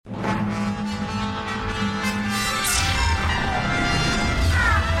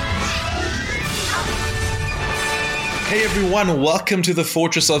Hey everyone, welcome to the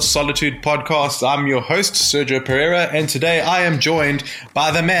Fortress of Solitude podcast. I'm your host, Sergio Pereira, and today I am joined by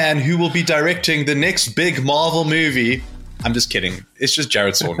the man who will be directing the next big Marvel movie. I'm just kidding. It's just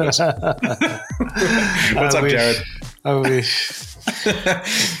Jared Saunders. What's up, Jared? I wish.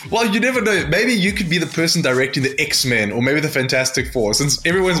 Well, you never know. Maybe you could be the person directing the X-Men or maybe the Fantastic Four, since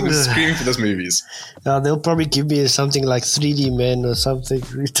everyone's been screaming for those movies. They'll probably give me something like 3D Man or something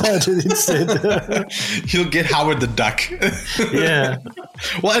retarded instead. You'll get Howard the Duck. Yeah.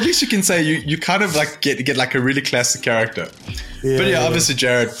 Well, at least you can say you kind of like get like a really classic character. Yeah, but yeah, obviously,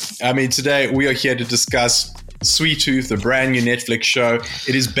 Jared, I mean, today we are here to discuss Sweet Tooth, the brand new Netflix show.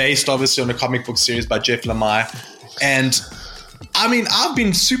 It is based, obviously, on a comic book series by Jeff Lemire. And I mean, I've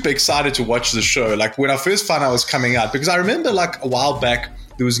been super excited to watch the show. Like when I first found out it was coming out, because I remember like a while back,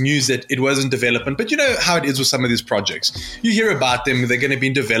 there was news that it was in development. But you know how it is with some of these projects. You hear about them, they're going to be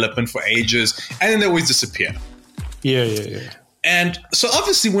in development for ages, and then they always disappear. Yeah. And so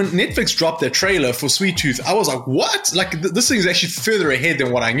obviously when Netflix dropped their trailer for Sweet Tooth, I was like, what? Like this thing is actually further ahead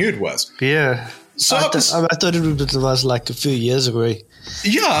than what I knew it was. Yeah. So I thought it was like a few years ago.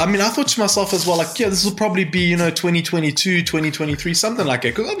 Yeah, I mean, I thought to myself as well, like, yeah, this will probably be, 2022, 2023, something like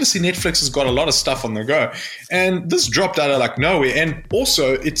it. Because obviously Netflix has got a lot of stuff on the go. And this dropped out of like nowhere. And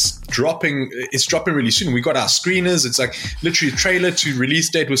also it's dropping really soon. We got our screeners. It's like literally trailer to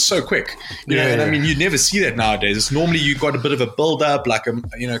release date was so quick. You know, and I mean, you never see that nowadays. It's normally you got a bit of a build up, like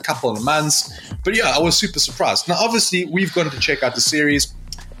a couple of months. But yeah, I was super surprised. Now, obviously, we've gone to check out the series.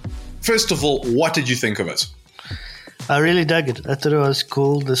 First of all, what did you think of it? I really dug it. I thought it was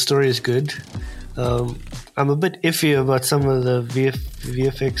cool. The story is good. I'm a bit iffy about some of the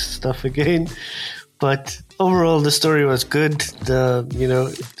VFX stuff again, but overall the story was good.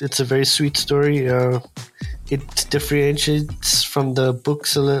 It's a very sweet story. It differentiates from the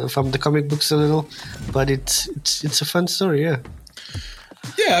books from the comic books a little, but it's a fun story. Yeah.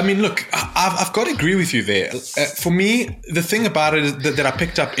 Yeah, I mean, look, I've got to agree with you there. For me, the thing about it that I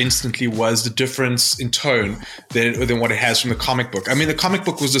picked up instantly was the difference in tone than what it has from the comic book. I mean, the comic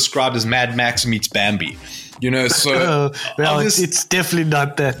book was described as Mad Max meets Bambi. So it's definitely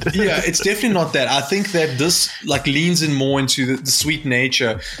not that. Yeah, it's definitely not that. I think that this like leans in more into the sweet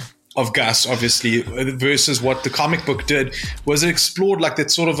nature of Gus, obviously, versus what the comic book did was it explored like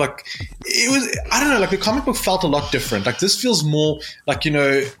that sort of like it was, I don't know, like the comic book felt a lot different. Like this feels more like,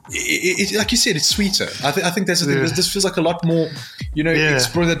 it like you said, it's sweeter. I think that's the thing. This feels like a lot more,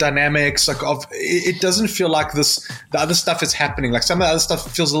 exploring the dynamics like of it doesn't feel like the other stuff is happening. Like some of the other stuff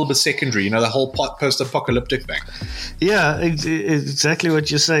feels a little bit secondary, the whole post-apocalyptic thing. Yeah, exactly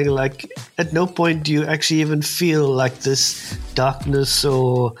what you're saying. Like at no point do you actually even feel like this darkness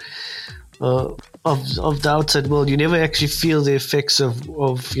or of the outside world. You never actually feel the effects of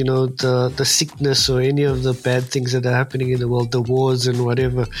the sickness or any of the bad things that are happening in the world, the wars and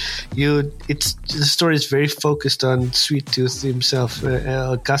whatever. The story is very focused on Sweet Tooth himself,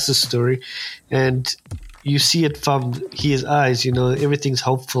 Gus's story, and you see it from his eyes. Everything's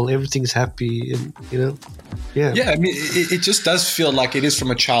hopeful, everything's happy, and Yeah, I mean, it just does feel like it is from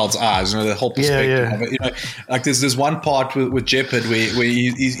a child's eyes, the whole perspective of it. Like there's one part with Jeopard where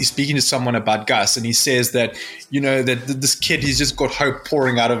he's speaking to someone about Gus, and he says that, that this kid, he's just got hope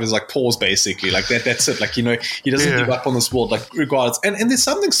pouring out of his like pores, basically. Like that's it. Like, he doesn't give up on this world, like regardless. And there's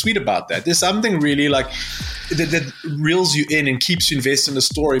something sweet about that. There's something really like that reels you in and keeps you invested in the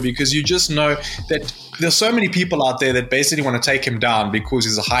story, because you just know that there's so many people out there that basically want to take him down because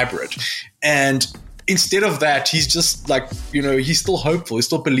he's a hybrid. And instead of that, he's just like, he's still hopeful. He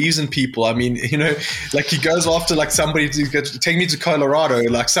still believes in people. I mean, like he goes after like somebody to take me to Colorado,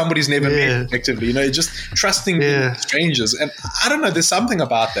 like somebody's never met effectively, just trusting strangers. And I don't know, there's something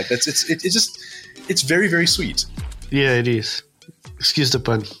about that. It's very, very sweet. Yeah, it is. Excuse the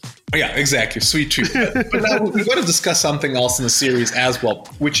pun. Yeah, exactly. Sweet Tooth. But now we've got to discuss something else in the series as well,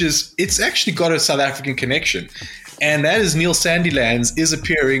 which is it's actually got a South African connection. And that is Neil Sandilands is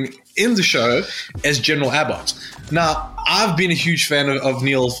appearing in the show as General Abbott. Now, I've been a huge fan of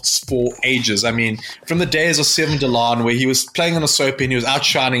Neil for ages. I mean, from the days of Seven Delan, where he was playing on a soap and he was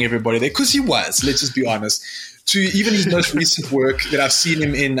outshining everybody there, because he was, let's just be honest, to even his most recent work that I've seen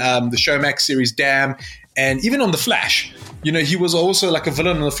him in the Showmax series Damn, and even on The Flash. He was also like a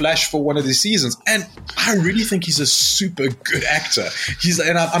villain in The Flash for one of the seasons. And I really think he's a super good actor.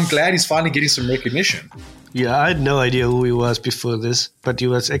 And I'm glad he's finally getting some recognition. Yeah, I had no idea who he was before this, but he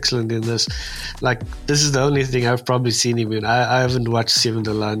was excellent in this. Like, this is the only thing I've probably seen him in. I haven't watched Seven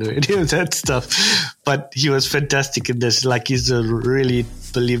the Line or any of that stuff, but he was fantastic in this. Like, he's a really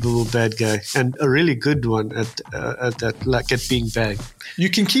believable bad guy and a really good one at that, like at being bad. You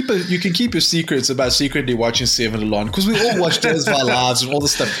can keep your secrets about secretly watching Seven Alone, because we all watch Days of Our Lives and all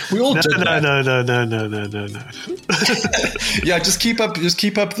this stuff. We all do that. No. Yeah, just keep up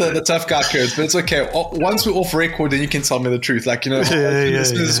the tough guy codes, but it's okay. Once we're off record, then you can tell me the truth. Like,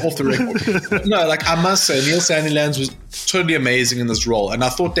 this is off the record. No, like, I must say, Neil Sandilands was totally amazing in this role, and I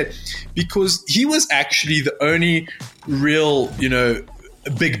thought that because he was actually the only real,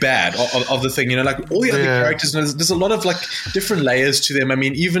 big bad of the thing, like all the other characters, there's a lot of like different layers to them. I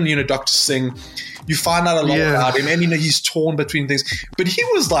mean, even Dr. Singh, you find out a lot about him, and he's torn between things, but he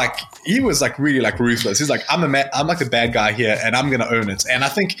was like really like ruthless. He's like, I'm like a bad guy here, and I'm gonna own it. And I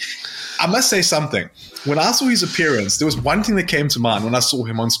think I must say something. When I saw his appearance, there was one thing that came to mind when I saw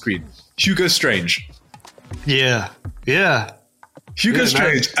him on screen: Hugo Strange. Hugo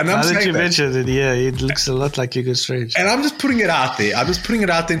Strange. And I'm saying you mentioned it, it looks a lot like Hugo Strange. And I'm just putting it out there. I'm just putting it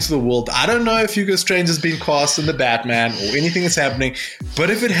out there into the world. I don't know if Hugo Strange has been cast in the Batman or anything that's happening, but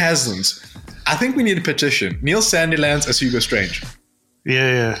if it hasn't, I think we need a petition. Neil Sandilands as Hugo Strange.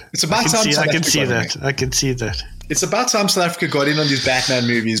 Yeah. It's about time I can see that. It's about time South Africa got in on these Batman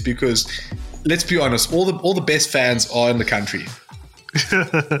movies, because let's be honest, all the best fans are in the country. So we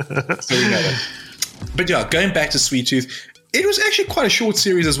know that. But yeah, going back to Sweet Tooth, it was actually quite a short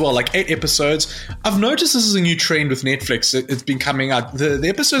series as well, like 8 episodes. I've noticed this is a new trend with Netflix. It's been coming out. The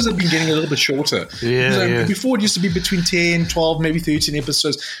episodes have been getting a little bit shorter. Before it used to be between 10, 12, maybe 13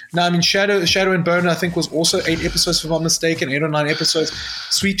 episodes. Now, I mean, Shadow and Bone, I think, was also 8 episodes, if I'm not mistaken, 8 or 9 episodes.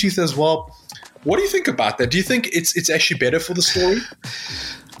 Sweet Tooth as well. What do you think about that? Do you think it's actually better for the story?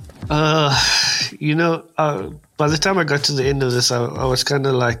 By the time I got to the end of this, I was kind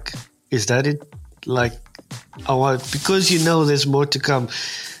of like, is that it? Like, because there's more to come.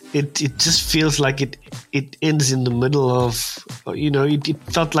 It just feels like it ends in the middle of, it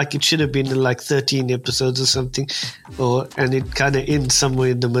felt like it should have been like 13 episodes or something, and it kind of ends somewhere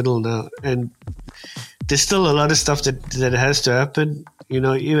in the middle now. And there's still a lot of stuff that has to happen,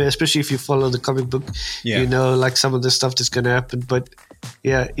 especially if you follow the comic book, like some of the stuff that's going to happen. But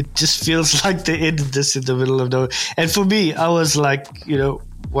yeah, it just feels like they ended this in the middle of nowhere. And for me, I was like,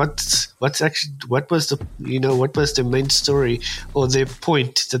 what was the main story or the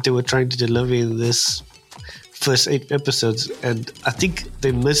point that they were trying to deliver in this first 8 episodes? And I think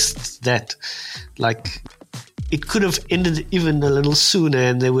they missed that. Like, it could have ended even a little sooner,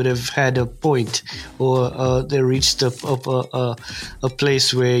 and they would have had a point, or they reached a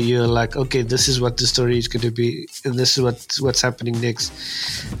place where you're like, okay, this is what the story is going to be, and this is what's happening next.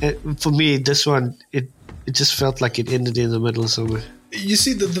 And for me, this one, it just felt like it ended in the middle somewhere. You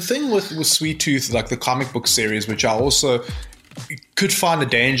see, the thing with Sweet Tooth, like the comic book series, which I also could find the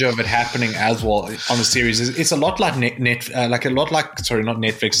danger of it happening as well on the series, is it's a lot like not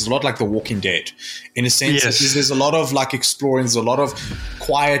Netflix. It's a lot like The Walking Dead, in a sense. Yes. There's a lot of like exploring. There's a lot of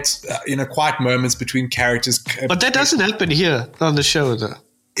quiet moments between characters. But that doesn't happen here on the show, though.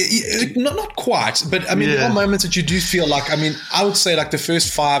 Not quite, but I mean, there are moments that you do feel like, I mean, I would say like the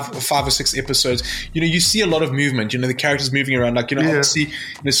first 5 or 6 episodes, you see a lot of movement, the characters moving around, like, obviously,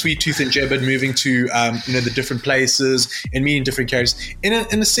 Sweet Tooth and Jebbad moving to, the different places and meeting different characters. In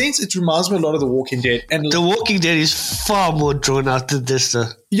a sense, it reminds me a lot of The Walking Dead. And The Walking Dead is far more drawn out than this, though.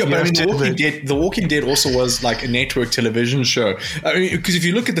 Yeah, but I mean, The Walking Dead also was like a network television show. I mean, because if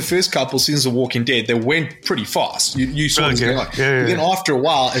you look at the first couple seasons of Walking Dead, they went pretty fast. You saw what's going on. But then after a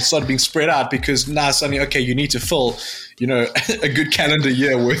while, it started being spread out, because now suddenly, okay, you need to fill, a good calendar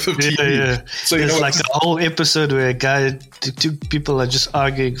year worth of TV. Yeah. So there's like a whole episode where two people are just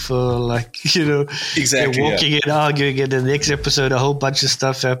arguing for exactly, they're walking and arguing, and the next episode a whole bunch of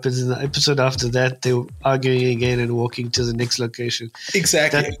stuff happens, and the episode after that they're arguing again and walking to the next location.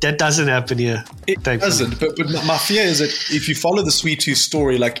 Exactly. That doesn't happen here. It doesn't. But my fear is that if you follow the Sweet Tooth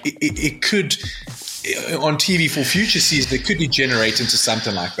story, like it could, on TV for future seasons, it could degenerate into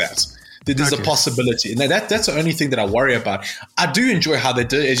something like that. There's a possibility. And that's the only thing that I worry about. I do enjoy how they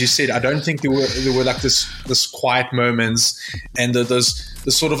did, as you said. I don't think there were like this quiet moments, and the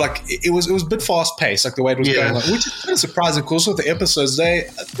sort of like, it was a bit fast paced, like the way it was going on, which is kind of surprising, because also the episodes,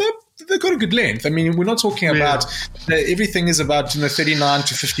 they've got a good length. I mean, we're not talking about everything is about 39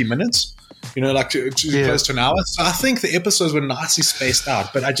 to 50 minutes. Like close to an hour. So I think the episodes were nicely spaced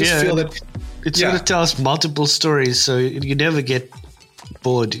out. But I just feel that it sort of tells multiple stories, so you never get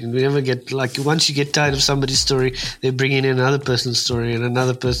bored. You never get, like, once you get tired of somebody's story, they bring in another person's story and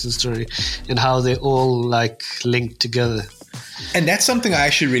another person's story, and how they all like linked together. And that's something I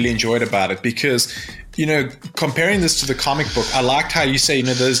actually really enjoyed about it, because, you know, comparing this to the comic book, I liked how you say, you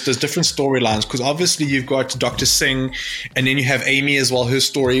know, there's different storylines, because obviously you've got Dr. Singh, and then you have Amy as well, her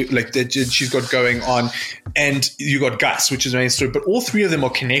story, like, that she's got going on, and you got Gus, which is the main story, but all three of them are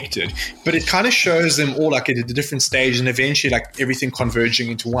connected, but it kind of shows them all like at a different stage, and eventually like everything converging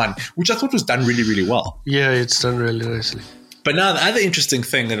into one, which I thought was done really, really well. Yeah, it's done really nicely. But now the other interesting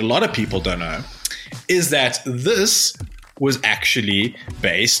thing that a lot of people don't know is that this was actually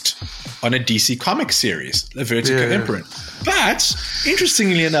based on a DC comic series, the Vertigo imprint. But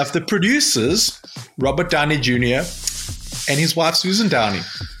interestingly enough, the producers, Robert Downey Jr. and his wife Susan Downey.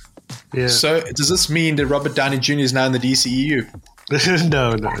 Yeah. So does this mean that Robert Downey Jr. is now in the DCEU?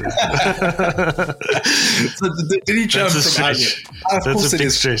 No. So did he jump from Iron? Of course it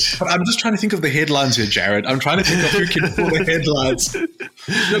is. Stretch. But I'm just trying to think of the headlines here, Jared. I'm trying to think of who can pull the headlines.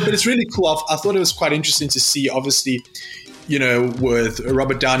 No, but it's really cool. I thought it was quite interesting to see, obviously, you know, with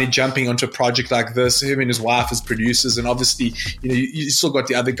Robert Downey jumping onto a project like this, him and his wife as producers, and obviously, you know, you still got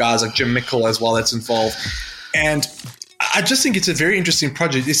the other guys like Jim Mickle as well that's involved. And I just think it's a very interesting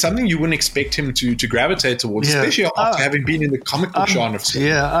project. It's something you wouldn't expect him to gravitate towards, especially after having been in the comic book genre.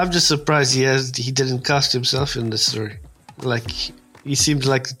 Yeah, I'm just surprised he didn't cast himself in this story. Like, he seems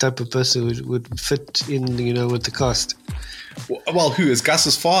like the type of person who would fit in, you know, with the cast. Well, who is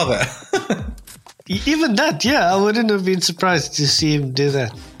Gus's father? Even that, yeah, I wouldn't have been surprised to see him do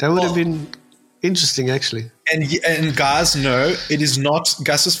that. That would have been interesting, actually. And guys, no, it is not.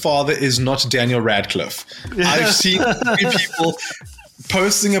 Gus's father is not Daniel Radcliffe. I've seen people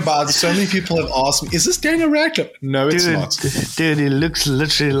posting about it. So many people have asked me, "Is this Daniel Radcliffe?" No, it's not. Dude, he looks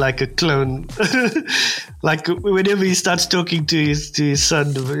literally like a clone. Like whenever he starts talking to his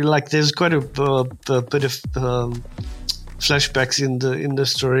son, like there's quite a bit of flashbacks in the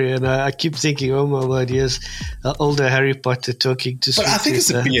story, and I keep thinking, oh my word, yes, older Harry Potter talking to. But I think it's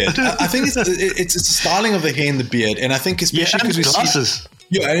the beard. I think it's the styling of the hair and the beard, and I think especially because we glasses.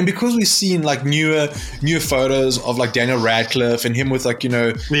 Yeah, and because we've seen like newer photos of like Daniel Radcliffe and him with like, you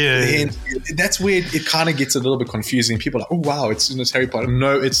know, that's where it kind of gets a little bit confusing. People are like, oh wow, it's Harry Potter.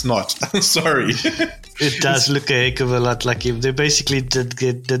 No, it's not. Sorry. It does look a heck of a lot like him. They basically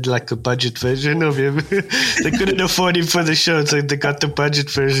did like a budget version of him. They couldn't afford him for the show, so they got the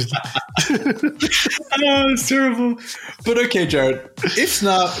budget version. Oh, it's terrible. But okay, Jared, if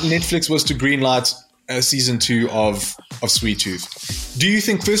now Netflix was to greenlight season 2 of Sweet Tooth, do you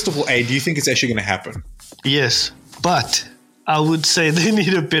think, first of all, do you think it's actually going to happen? Yes, but I would say they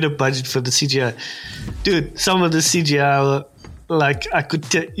need a better budget for the CGI. Dude, some of the CGI, like, I could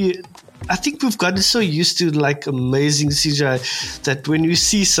tell you, I think we've gotten so used to like amazing CGI that when you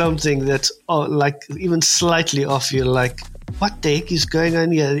see something that's like even slightly off, you're like, what the heck is going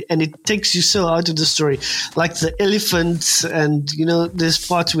on here? And it takes you so out of the story. Like the elephants, and you know, there's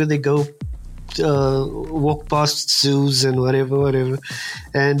parts where they go walk past zoos and whatever,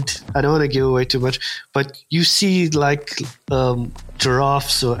 and I don't want to give away too much, but you see like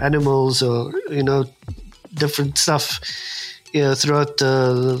giraffes or animals or, you know, different stuff, you know, throughout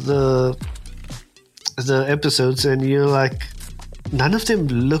the episodes, and you're like, none of them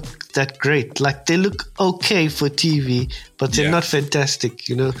look that great. Like, they look okay for TV, but they're not fantastic,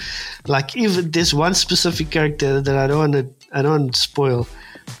 you know. Like, even there's one specific character that I don't want to spoil,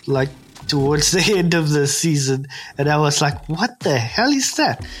 like towards the end of the season, and I was like, what the hell is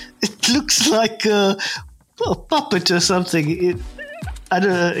that? It looks like a puppet or something. I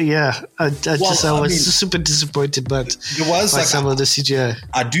was super disappointed, but there was by some of the CGI.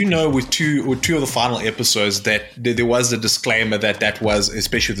 I do know with two of the final episodes that there was a disclaimer that was,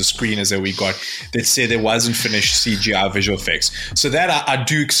 especially the screeners that we got, that said there wasn't finished CGI visual effects. So that I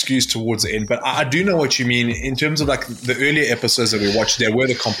do excuse towards the end, but I do know what you mean in terms of like the earlier episodes that we watched. There were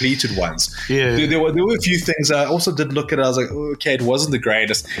the completed ones. Yeah, there were a few things I also did look at. I was like, okay, it wasn't the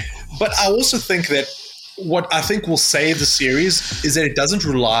greatest, but I also think that what I think will save the series is that it doesn't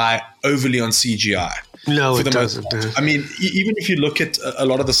rely overly on CGI. No, it doesn't. I mean, even if you look at a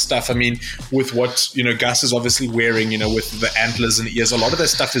lot of the stuff, I mean, with what, you know, Gus is obviously wearing, you know, with the antlers and ears, a lot of that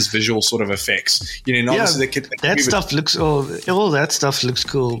stuff is visual sort of effects. You know, and obviously all that stuff looks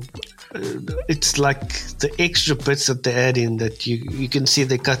cool. it's like the extra bits that they add in that you can see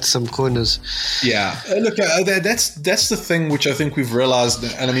they cut some corners. Yeah, look, that's the thing which I think we've realized,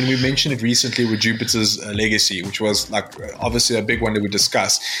 and I mean we mentioned it recently with Jupiter's Legacy, which was like obviously a big one that we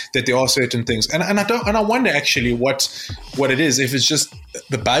discussed. That there are certain things, and I wonder actually what it is. If it's just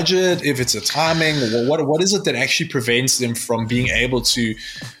the budget, if it's a timing, or what is it that actually prevents them from being able to?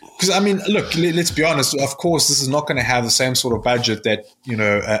 Because, I mean, look, let's be honest. Of course, this is not going to have the same sort of budget that,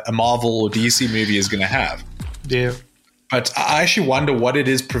 a Marvel or DC movie is going to have. Yeah. But I actually wonder what it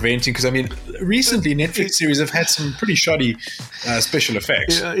is preventing. Because, I mean, recently Netflix series have had some pretty shoddy special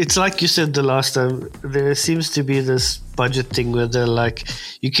effects. Yeah, it's like you said the last time. There seems to be this budget thing where they're like,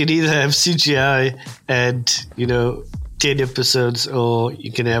 you can either have CGI and, 10 episodes, or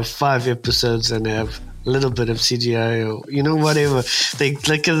you can have 5 episodes and have a little bit of CGI, or whatever.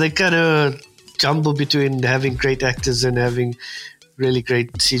 They kind of jumble between having great actors and having really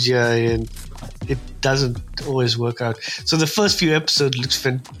great CGI, and it doesn't always work out. So the first few episodes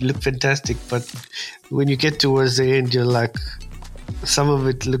look fantastic, but when you get towards the end, you're like, some of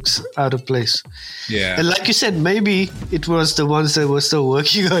it looks out of place. Yeah. And like you said, maybe it was the ones that we're still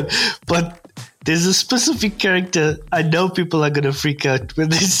working on, but there's a specific character I know people are going to freak out when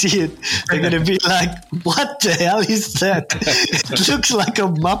they see it. They're going to be like, what the hell is that? It looks like a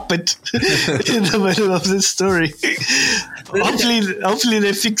Muppet in the middle of the story. Hopefully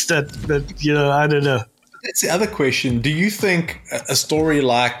they fix that. But, I don't know. That's the other question. Do you think a story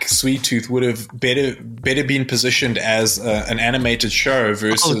like Sweet Tooth would have better been positioned as an animated show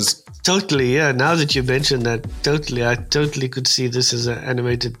versus... Oh, totally, yeah. Now that you mentioned that, I totally could see this as an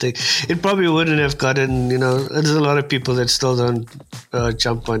animated thing. It probably wouldn't have gotten, there's a lot of people that still don't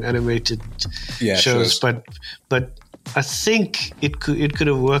jump on animated shows, but I think it could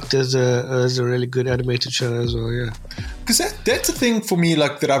have worked as a really good animated show as well, yeah. Because that's the thing for me,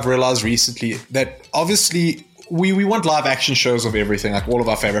 like, that I've realized recently, that obviously we want live action shows of everything, like all of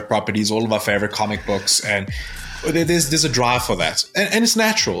our favorite properties, all of our favorite comic books, and there's a drive for that, and it's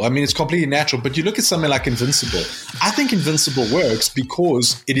natural. I mean, it's completely natural. But you look at something like Invincible. I think Invincible works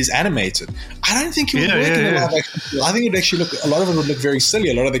because it is animated. I don't think it would work in a live action. I think it actually a lot of it would look very silly.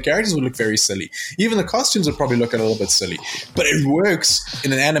 A lot of the characters would look very silly. Even the costumes would probably look a little bit silly. But it works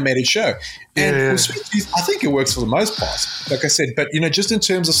in an animated show. And with Sweet Tooth, I think it works for the most part, like I said. But just in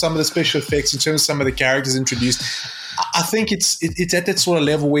terms of some of the special effects, in terms of some of the characters introduced, I think it's at that sort of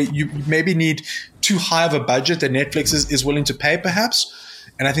level where you maybe need too high of a budget that Netflix is willing to pay, perhaps.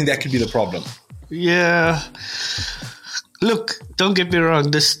 And I think that could be the problem. Yeah. Look, don't get me wrong.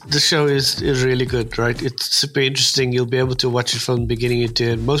 The show is really good, right? It's super interesting. You'll be able to watch it from beginning to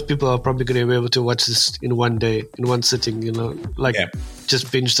end. Most people are probably going to be able to watch this in one day, in one sitting.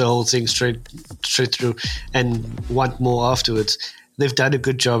 Just binge the whole thing straight through and want more afterwards. They've done a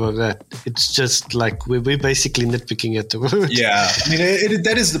good job of that. It's just like we're basically nitpicking at the moment. Yeah, I mean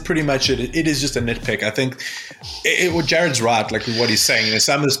that is pretty much it. It is just a nitpick. I think Jared's right, like what he's saying.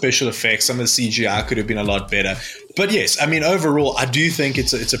 Some of the special effects, some of the CGI could have been a lot better. But yes, I mean overall, I do think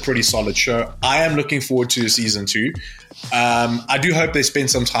it's a pretty solid show. I am looking forward to season 2. I do hope they spend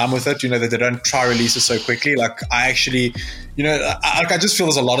some time with it. That they don't try release it so quickly. Like I actually, I just feel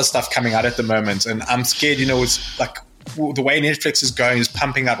there's a lot of stuff coming out at the moment, and I'm scared. It's like, the way Netflix is going, is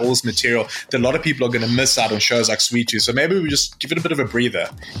pumping out all this material, that a lot of people are going to miss out on shows like Sweet Tooth. So maybe we just give it a bit of a breather.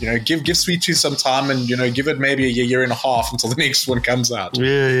 Give Sweet Tooth some time, and give it maybe a year and a half until the next one comes out.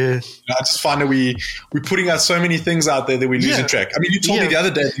 Yeah. I just find that we're putting out so many things out there that we're losing track. I mean, you told me the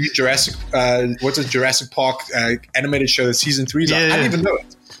other day the Jurassic Park animated show, the season 3 is out. I didn't even know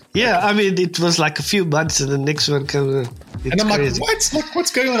it. Yeah, I mean, it was like a few months, and the next one comes. And I'm crazy. like, what? Like, what's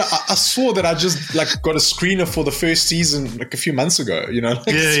going on? I saw that I just got a screener for the first season like a few months ago. Where's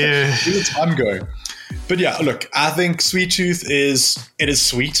the time going? But yeah, look, I think Sweet Tooth is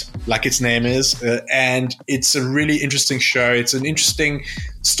sweet, like its name is, and it's a really interesting show. It's an interesting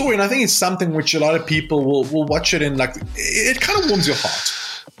story, and I think it's something which a lot of people will watch it and like it kind of warms your heart.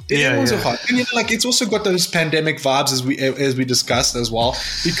 And it's also got those pandemic vibes as we discussed as well,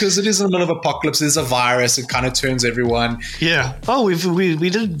 because it is in the middle of apocalypse. There's a virus. It kind of turns everyone. Yeah. Oh, we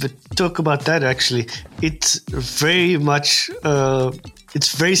didn't talk about that actually. It's very much.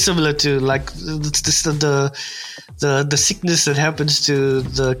 It's very similar to like the sickness that happens to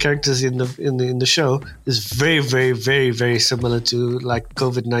the characters in the show is very, very, very, very similar to like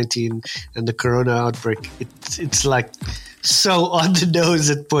COVID-19 and the Corona outbreak. It's like so on the nose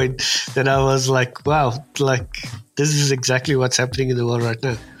at point that I was like, wow, like this is exactly what's happening in the world right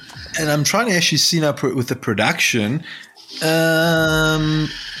now. And I'm trying to actually see now with the production.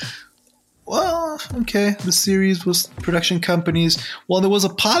 Well, okay, the series was production companies. Well, there was a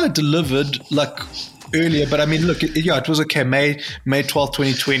pilot delivered like earlier, but I mean, look, it was okay. May 12th,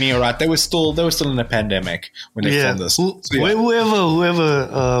 2020. All right, they were still in a pandemic when they filmed this. So, yeah.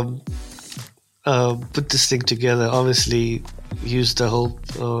 Whoever put this thing together obviously used the whole,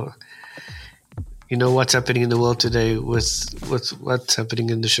 what's happening in the world today with what's happening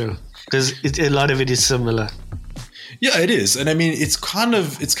in the show, because a lot of it is similar. Yeah, it is. And I mean, it's kind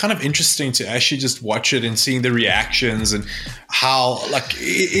of interesting to actually just watch it and seeing the reactions and how, like,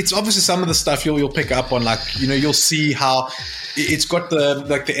 it's obviously some of the stuff you'll pick up on, like, you'll see how it's got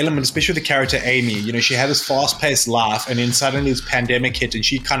the element, especially the character Amy, she had this fast-paced life, and then suddenly this pandemic hit and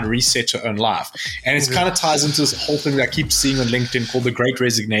she kind of reset her own life. And it kind of ties into this whole thing that I keep seeing on LinkedIn called the Great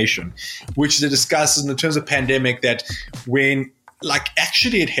Resignation, which they discuss in terms of pandemic, that when, like,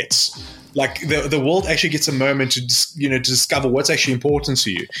 actually it hits, like the world actually gets a moment to discover what's actually important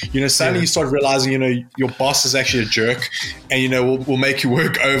to you. Suddenly you start realizing, your boss is actually a jerk, and will make you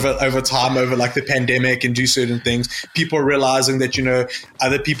work over time over like the pandemic and do certain things. People are realizing that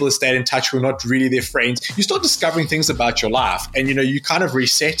other people have stayed in touch who are not really their friends. You start discovering things about your life, and you kind of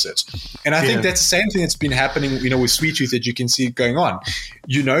reset it. And I think that's the same thing that's been happening, with Sweet Tooth, that you can see going on.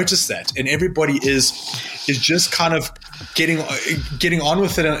 You notice that, and everybody is just kind of getting on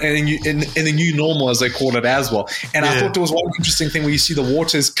with it, and in the new normal, as they call it, as well. And I thought there was one interesting thing where you see the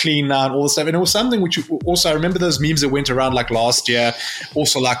water's clean now and all this stuff. And it was something which also, I remember those memes that went around like last year,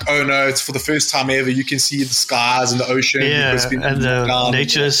 also like, oh no, it's for the first time ever you can see the skies and the ocean. Yeah, and the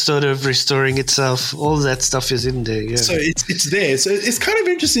nature is sort of restoring itself. All that stuff is in there. Yeah. So it's there. So it's kind of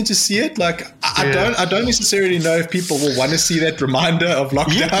interesting to see it. Like I don't necessarily know if people will want to see that reminder of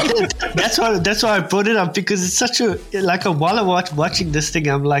lockdown. Yeah, that's why I brought it up, because it's such while I'm watching this thing,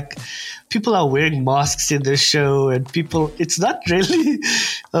 I'm like, people are wearing masks in this show, and it's not really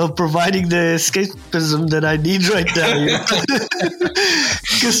providing the escapism that I need right now.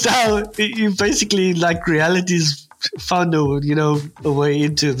 Because now you basically, like, reality's found a way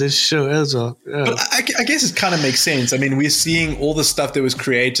into this show as well. Yeah. But I guess it kind of makes sense. I mean, we're seeing all the stuff that was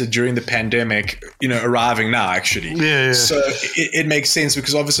created during the pandemic, arriving now, actually. Yeah. So it makes sense,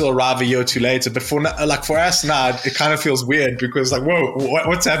 because obviously it'll arrive a year or two later. But for us now, it kind of feels weird, because like, whoa,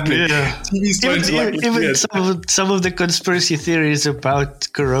 what's happening? Yeah. Even some of the conspiracy theories about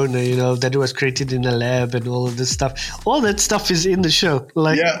Corona, that it was created in a lab and all of this stuff. All that stuff is in the show.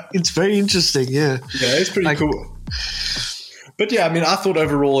 Like, it's very interesting. Yeah. Yeah, it's pretty cool. But yeah, I mean, I thought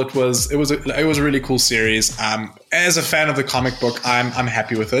overall it was a really cool series. As a fan of the comic book, I'm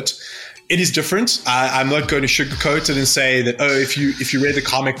happy with it. It is different. I'm not going to sugarcoat it and say that, if you read the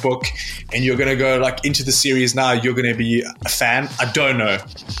comic book and you're going to go like into the series now, you're going to be a fan. I don't know.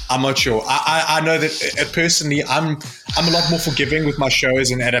 I'm not sure. I know that personally, I'm a lot more forgiving with my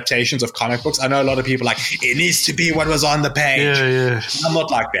shows and adaptations of comic books. I know a lot of people like, it needs to be what was on the page. Yeah. I'm not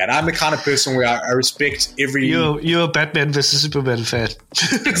like that. I'm the kind of person where I respect every... You're a Batman versus Superman fan.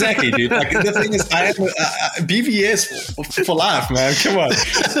 Exactly, dude. Like, the thing is, I am BVS for life, man. Come on.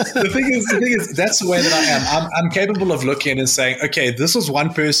 The thing is, that's the way that I am. I'm capable of looking at it and saying, okay, this was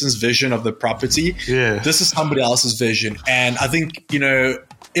one person's vision of the property. Yeah. This is somebody else's vision. And I think,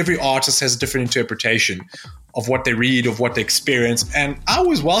 every artist has a different interpretation of what they read, of what they experience. And I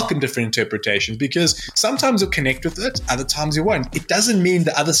always welcome different interpretations, because sometimes you'll connect with it, other times you won't. It doesn't mean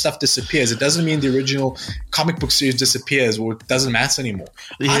the other stuff disappears. It doesn't mean the original comic book series disappears or it doesn't matter anymore.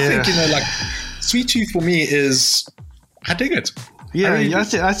 Yeah. I think, like, Sweet Tooth for me is, I dig it. Yeah,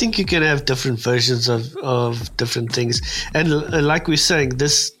 I think you can have different versions of different things. And like we're saying,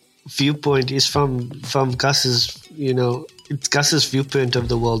 this viewpoint is from Gus's, it's Gus's viewpoint of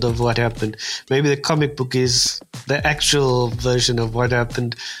the world, of what happened. Maybe the comic book is the actual version of what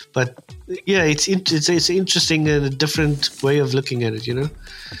happened, but yeah, it's interesting and a different way of looking at it,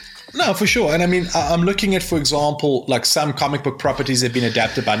 No, for sure. And I mean, I'm looking at, for example, like some comic book properties that have been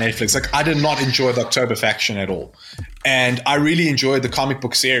adapted by Netflix. Like, I did not enjoy the October Faction at all. And I really enjoyed the comic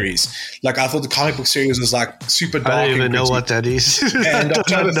book series. Like, I thought the comic book series was like super dark. I don't even know what that is. And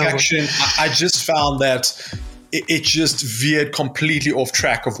October Faction, I just found that it just veered completely off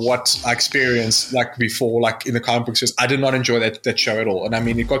track of what I experienced like before, like in the comic book series. I did not enjoy that show at all. And I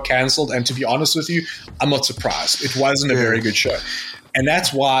mean, it got cancelled. And to be honest with you, I'm not surprised. It wasn't a very good show. And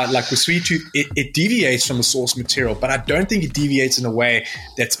that's why, like with Sweet Tooth, it deviates from the source material, but I don't think it deviates in a way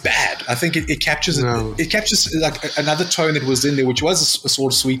that's bad. I think it captures it captures like another tone that was in there, which was a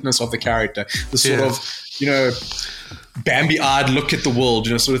sort of sweetness of the character, the sort of, Bambi-eyed look at the world,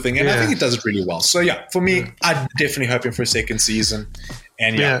 sort of thing. And I think it does it really well. So yeah, for me, I'm definitely hoping for a second season.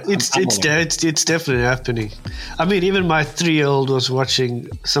 And it's definitely happening. I mean, even my 3-year-old was watching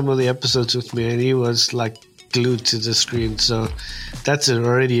some of the episodes with me, and he was like glued to the screen. So that's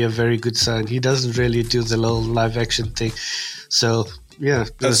already a very good sign. He doesn't really do the little live action thing. So yeah.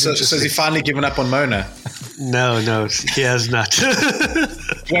 So has he finally given up on Mona? No, he has not.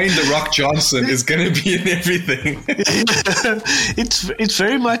 Dwayne The Rock Johnson is going to be in everything. It's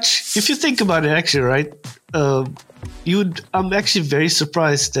very much, if you think about it, actually, right? I'm actually very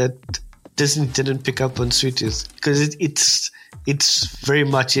surprised that Disney didn't pick up on Sweet Tooth, because it's very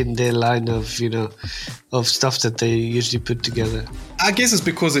much in their line of, of stuff that they usually put together. I guess it's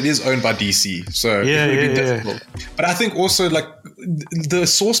because it is owned by DC, so it would be difficult. But I think also, like, the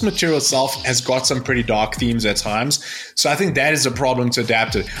source material itself has got some pretty dark themes at times, so I think that is a problem to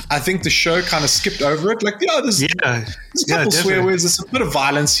adapt it. I think the show kind of skipped over it. Like, there's a couple swear words, there's a bit of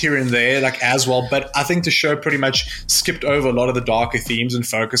violence here and there, like, as well. But I think the show pretty much skipped over a lot of the darker themes and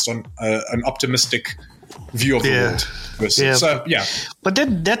focused on an optimistic view of the world. So, but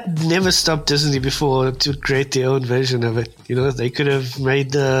that never stopped Disney before to create their own version of it. They could have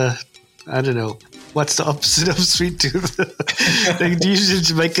made I don't know, what's the opposite of Sweet Tooth? They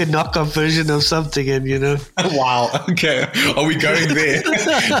usually make a knockoff version of something, and Wow. Okay. Are we going there?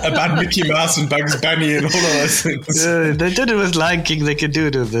 About Mickey Mouse and Bugs Bunny and all of those things. They did it with Lion King. They can do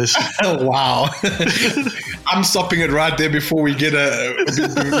it with this. Wow. I'm stopping it right there before we get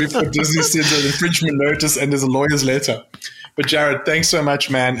before Disney sends an infringement notice and there's a lawyer's letter. But Jared, thanks so much,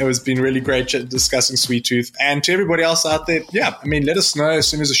 man. It has been really great discussing Sweet Tooth. And to everybody else out there, let us know as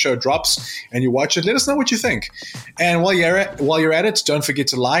soon as the show drops and you watch it. Let us know what you think. And while you're at it, don't forget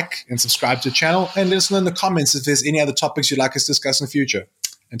to like and subscribe to the channel, and let us know in the comments if there's any other topics you'd like us to discuss in the future.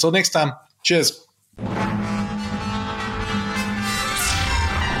 Until next time, cheers.